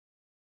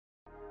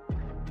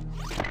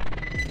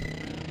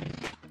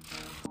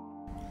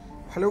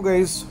Hello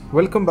guys,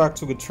 welcome back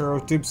to Guitar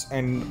Tips,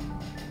 and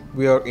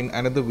we are in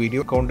another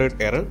video.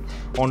 Encountered error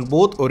on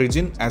both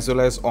Origin as well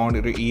as on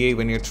EA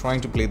when you're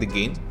trying to play the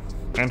game,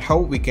 and how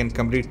we can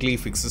completely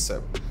fix this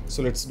up.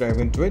 So let's dive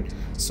into it.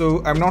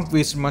 So I'm not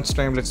wasting much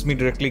time, let's me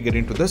directly get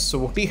into this. So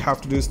what you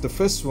have to do is, the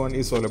first one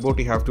is all about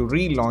you have to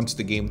relaunch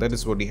the game. That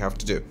is what you have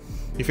to do.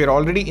 If you're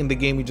already in the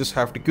game, you just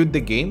have to quit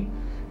the game.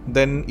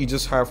 Then you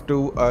just have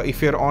to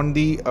if you're on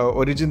the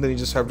Origin, then you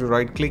just have to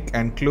right click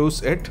and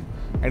close it,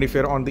 and if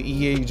you're on the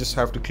EA, you just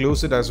have to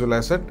close it as well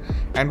as it.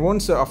 And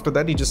once after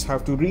that, you just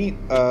have to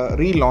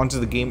relaunch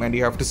the game, and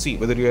you have to see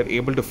whether you are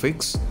able to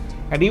fix.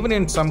 And even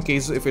in some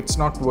cases, if it's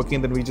not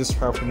working, then we just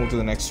have to move to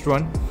the next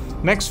one.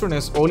 Next one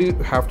is, all you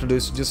have to do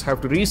is just have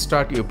to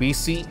restart your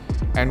PC,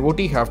 and what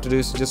you have to do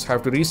is just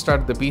have to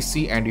restart the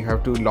PC and you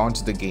have to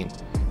launch the game.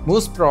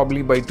 Most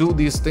probably by doing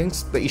these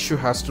things, the issue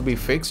has to be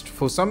fixed.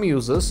 For some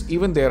users,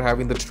 even they are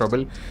having the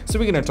trouble. So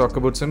we're going to talk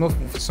about some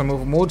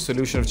of more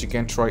solutions which you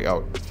can try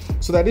out.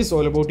 So that is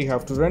all about, you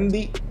have to run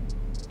the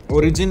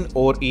Origin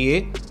or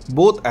EA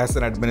both as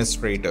an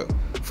administrator.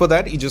 For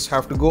that, you just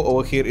have to go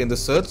over here in the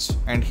search,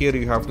 and here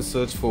you have to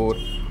search for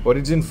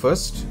Origin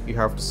first. You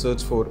have to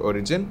search for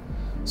Origin.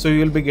 So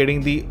you will be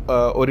getting the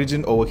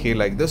Origin over here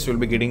like this. You will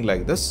be getting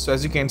like this. So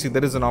as you can see,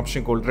 there is an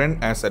option called Run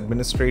as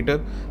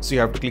Administrator. So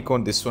you have to click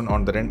on this one,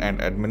 on the Run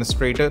and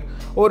Administrator.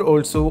 Or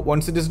also,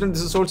 once it is done,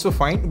 this is also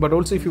fine. But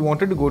also, if you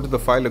wanted to go to the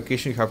file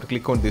location, you have to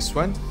click on this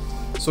one.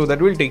 So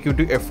that will take you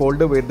to a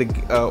folder where the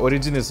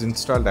Origin is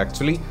installed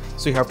actually.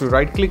 So you have to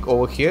right click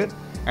over here.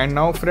 And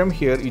now from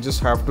here, you just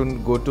have to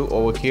go to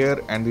over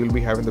here, and you will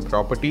be having the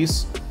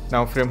properties.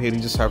 Now from here, you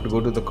just have to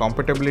go to the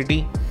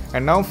compatibility,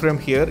 and now from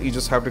here you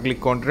just have to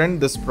click on run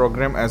this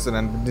program as an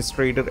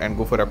administrator and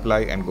go for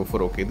apply and go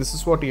for OK. This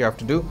is what you have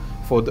to do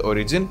for the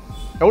Origin.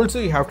 Also,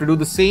 you have to do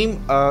the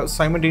same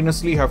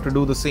simultaneously. You have to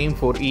do the same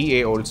for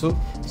EA also.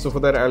 So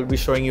for that, I'll be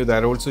showing you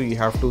that also. You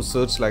have to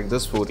search like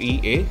this for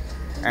EA,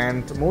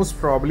 and most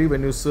probably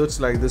when you search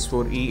like this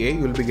for EA,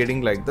 you will be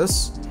getting like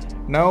this.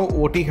 Now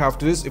what you have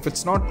to do is, if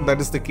it's not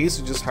that is the case,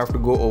 you just have to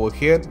go over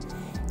here.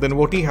 Then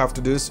what you have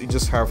to do is, you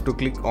just have to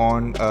click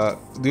on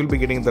you'll be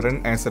getting the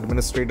run as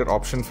administrator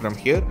option from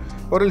here,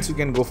 or else you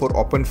can go for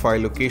open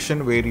file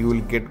location, where you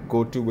will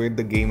go to where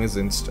the game is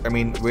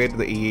where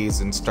the EA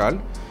is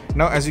installed.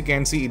 Now as you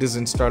can see, it is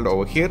installed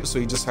over here. So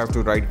you just have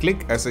to right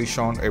click as I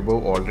shown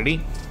above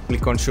already,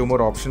 click on show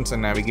more options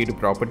and navigate to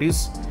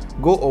properties.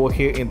 Go over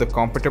here in the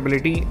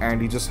compatibility,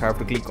 and you just have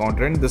to click on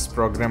run this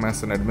program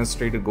as an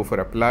administrator, go for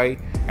apply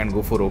and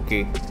go for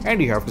OK,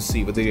 and you have to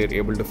see whether you're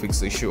able to fix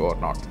the issue or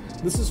not.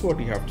 This is what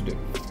you have to do.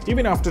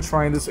 Even after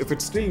trying this, if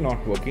it's still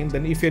not working,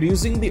 then if you're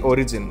using the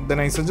Origin, then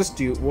I suggest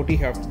you, what you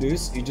have to do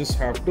is, you just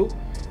have to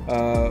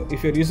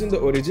if you're using the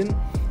Origin,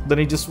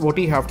 then what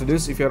you have to do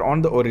is, if you're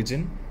on the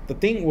Origin,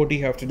 what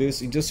you have to do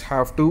is, you just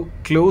have to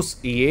close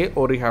EA,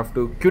 or you have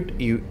to quit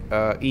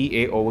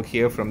EA over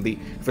here from the,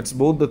 if it's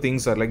both the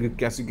things are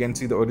like, as you can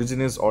see, the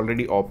Origin is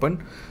already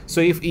open. So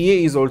if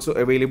EA is also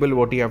available,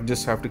 what you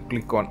just have to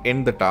click on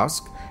end the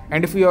task.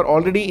 And if you are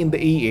already in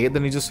the EA,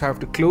 then you just have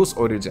to close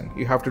Origin.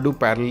 You have to do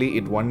parallelly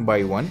it one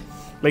by one.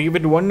 Like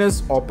if one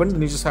is open,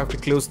 then you just have to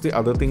close the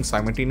other thing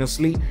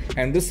simultaneously,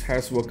 and this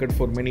has worked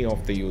for many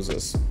of the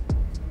users.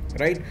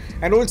 Right?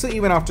 And also,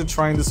 even after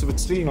trying this, if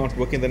it's still not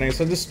working, then I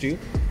suggest you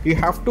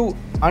have to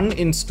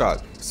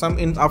uninstall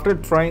after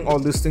trying all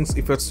these things.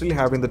 If you're still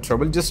having the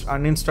trouble, just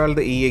uninstall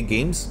the EA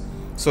games,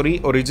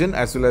 Origin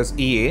as well as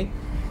EA,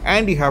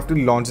 and you have to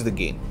launch the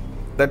game.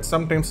 That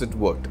sometimes it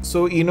worked.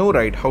 So you know,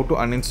 right, how to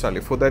uninstall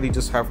it. For that, you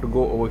just have to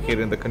go over here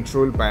in the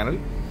control panel.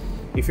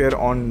 If you're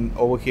on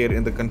over here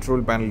in the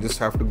control panel, you just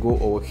have to go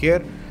over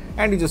here,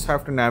 and you just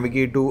have to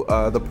navigate to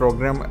the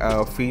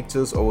program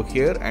features over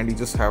here, and you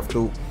just have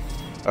to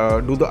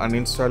do the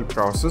uninstall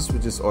process,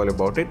 which is all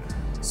about it.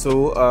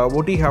 So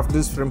what you have to do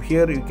is, from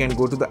here you can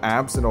go to the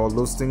apps and all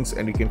those things,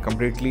 and you can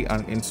completely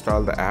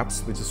uninstall the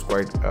apps, which is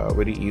quite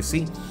very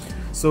easy.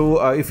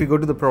 So if you go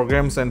to the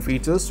programs and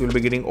features, you'll be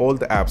getting all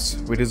the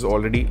apps which is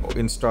already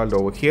installed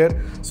over here.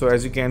 So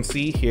as you can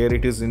see here,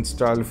 it is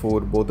installed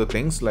for both the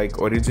things like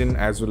Origin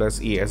as well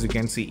as EA. As you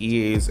can see,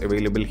 EA is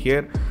available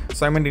here.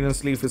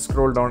 Simultaneously, if you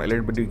scroll down a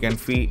little bit, you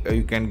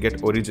can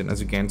get Origin,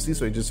 as you can see.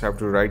 So you just have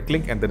to right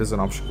click, and there is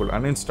an option called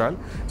uninstall.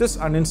 Just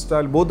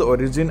uninstall both the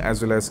Origin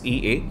as well as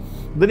EA.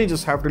 Then you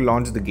just have to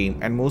launch the game,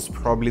 and most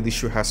probably the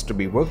issue has to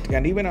be worked.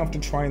 And even after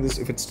trying this,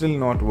 if it's still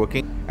not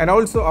working, and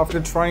also after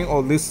trying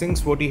all these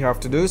things, what you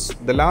have to do is,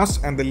 the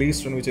last and the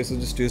least one which I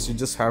suggest is, you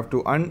just have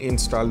to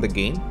uninstall the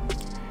game.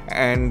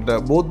 And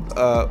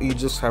you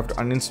just have to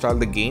uninstall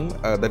the game,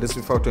 that is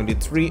FIFA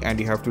 23, and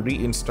you have to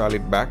reinstall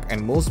it back,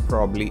 and most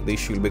probably the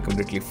issue will be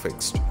completely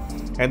fixed.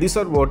 And these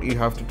are what you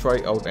have to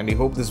try out, and I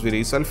hope this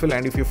video is helpful.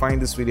 And if you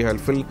find this video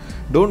helpful,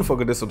 don't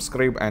forget to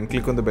subscribe and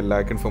click on the bell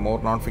icon for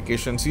more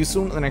notifications. See you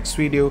soon in the next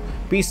video.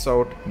 Peace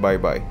out. Bye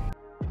bye.